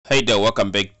Hey there,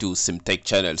 welcome back to CMTEQ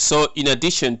channel. So in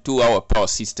addition to our power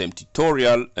system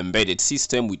tutorial, embedded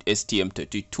system with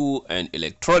STM32 and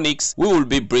electronics, we will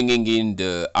be bringing in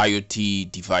the IoT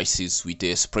devices with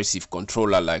the expressive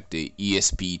controller like the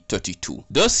ESP32.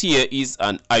 This here is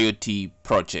an IoT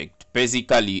project,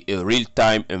 basically a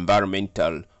real-time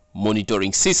environmental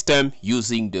monitoring system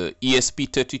using the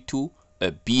ESP32,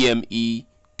 a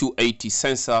BME280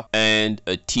 sensor and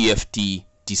a TFT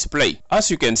display. As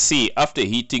you can see, after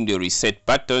hitting the reset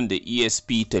button, the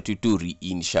ESP32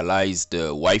 reinitialized the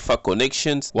Wi-Fi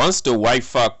connections. Once the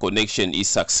Wi-Fi connection is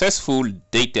successful,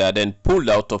 data are then pulled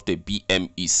out of the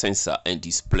BME sensor and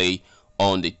display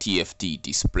on the TFT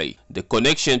display. The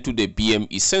connection to the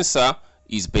BME sensor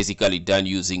is basically done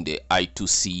using the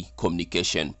I2C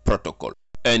communication protocol.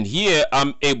 And here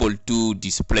I'm able to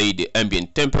display the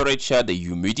ambient temperature, the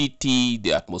humidity,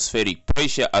 the atmospheric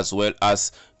pressure, as well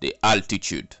as the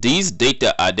altitude. These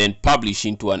data are then published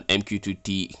into an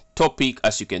MQTT topic,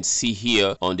 as you can see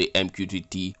here on the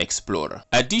MQTT Explorer.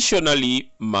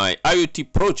 Additionally, my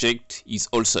IoT project is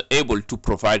also able to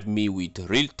provide me with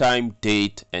real-time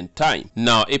date and time.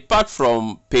 Now, apart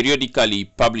from periodically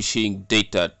publishing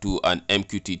data to an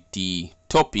MQTT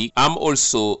topic, I'm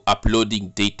also uploading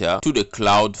data to the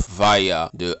cloud via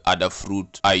the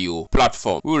Adafruit.io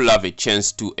platform. We will have a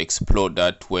chance to explore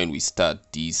that when we start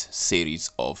this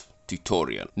series of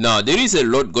tutorial. Now, there is a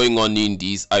lot going on in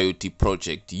this IoT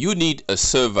project. You need a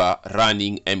server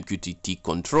running MQTT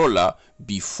controller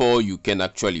before you can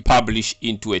actually publish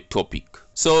into a topic.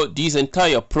 So this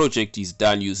entire project is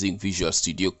done using Visual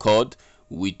Studio Code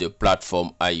with the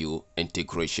platform IO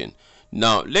integration.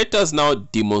 Now let us now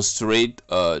demonstrate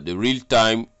the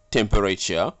real-time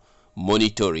temperature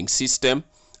monitoring system.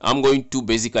 I'm going to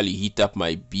basically heat up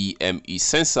my BME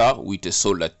sensor with a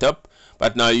solar tap,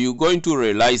 but now you're going to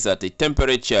realize that the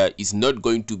temperature is not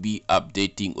going to be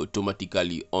updating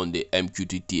automatically on the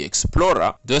MQTT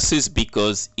Explorer. This is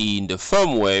because in the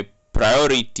firmware,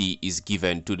 priority is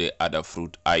given to the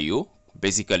Adafruit.io,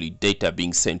 basically data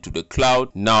being sent to the cloud.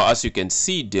 Now as you can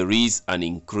see, there is an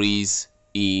increase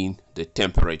in the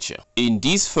temperature. In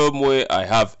this firmware, I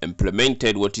have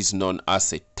implemented what is known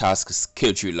as a task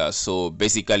scheduler. So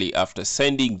basically, after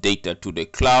sending data to the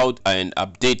cloud and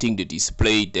updating the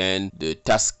display, then the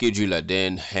task scheduler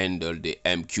then handle the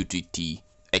MQTT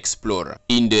Explorer.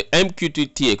 In the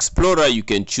MQTT Explorer, you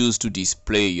can choose to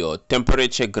display your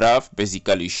temperature graph,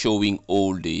 basically showing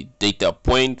all the data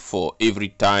points for every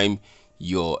time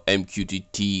your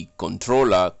MQTT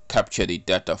controller capture the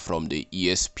data from the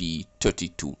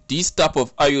ESP32. This type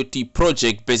of IoT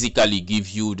project basically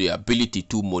gives you the ability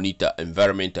to monitor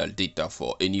environmental data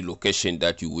for any location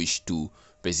that you wish to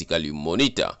basically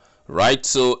monitor, right?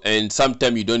 So, and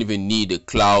sometimes you don't even need a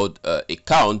cloud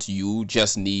account. You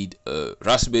just need a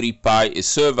Raspberry Pi, a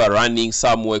server running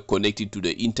somewhere connected to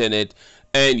the internet,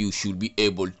 and you should be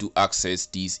able to access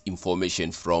this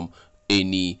information from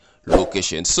any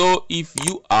location. So if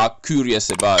you are curious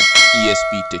about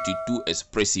ESP32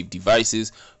 expressive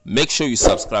devices, make sure you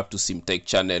subscribe to CMTEQ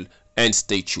channel and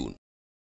stay tuned.